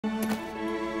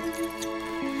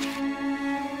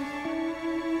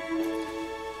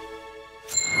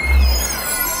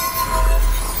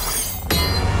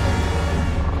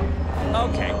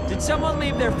Did someone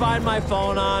leave their Find My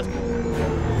Phone on?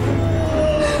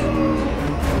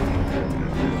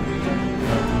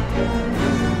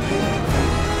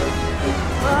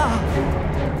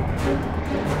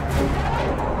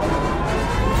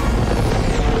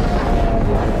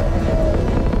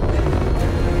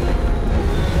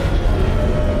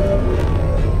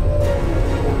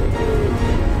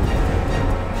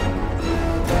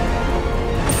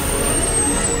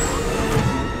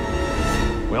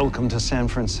 Welcome to San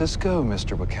Francisco,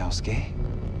 Mr. Wachowski.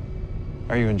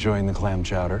 Are you enjoying the clam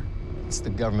chowder? It's the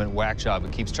government whack job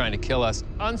that keeps trying to kill us.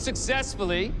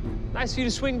 Unsuccessfully. Nice of you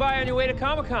to swing by on your way to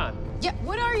Comic-Con. Yeah,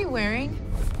 what are you wearing?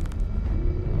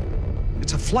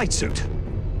 It's a flight suit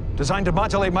designed to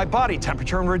modulate my body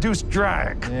temperature and reduce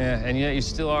drag. Yeah, and yet you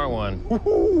still are one.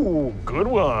 Ooh, good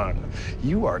one.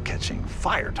 You are catching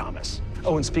fire, Thomas.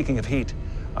 Oh, and speaking of heat,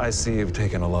 I see you've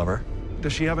taken a lover.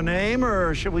 Does she have a name,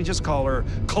 or should we just call her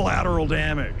Collateral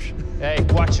Damage? Hey,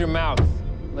 watch your mouth.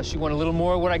 Unless you want a little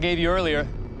more of what I gave you earlier.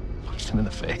 Punched him in the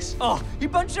face. Oh, he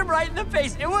punched him right in the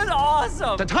face. It was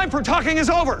awesome. The time for talking is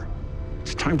over.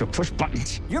 It's time to push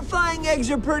buttons. Your flying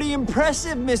eggs are pretty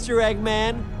impressive, Mr.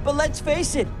 Eggman. But let's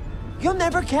face it, you'll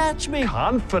never catch me.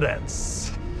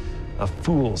 Confidence. A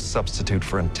fool's substitute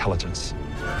for intelligence.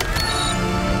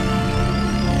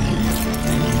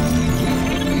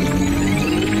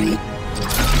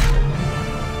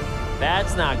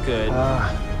 That's not good.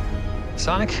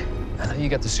 Sonic, I know you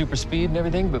got the super speed and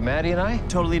everything, but Maddie and I?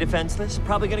 Totally defenseless?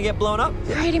 Probably gonna get blown up?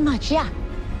 Pretty much, yeah.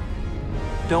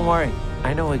 Don't worry,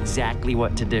 I know exactly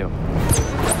what to do.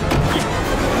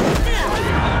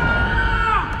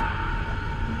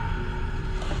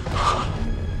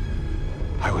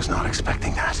 I was not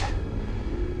expecting that.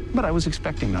 But I was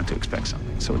expecting not to expect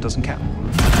something, so it doesn't count.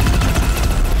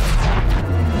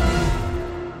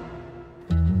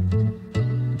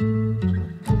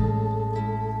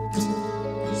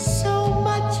 So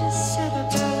much is said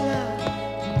about love,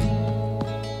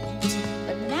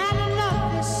 but not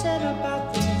enough is said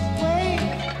about the way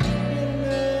you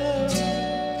love.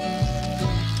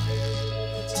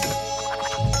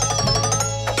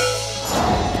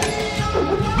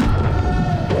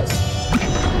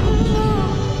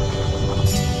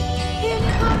 Here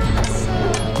comes the sun.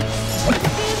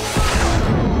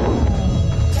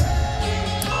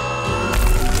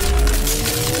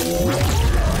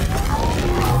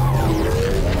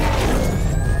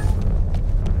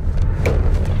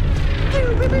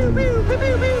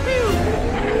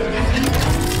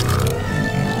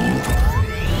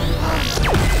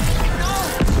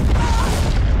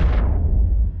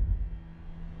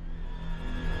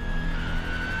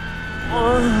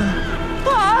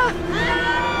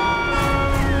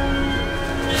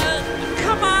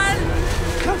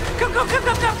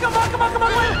 Come on! Come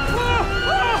on!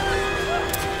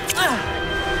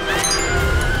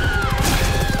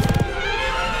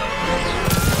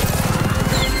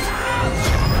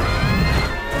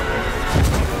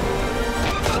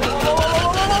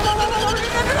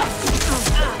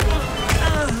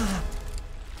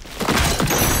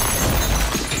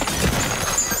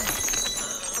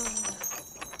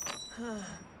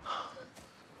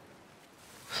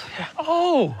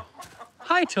 Oh,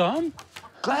 hi, Tom.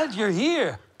 Glad you're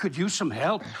here. Could use some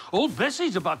help. Old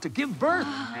Bessie's about to give birth.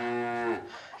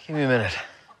 Give me a minute.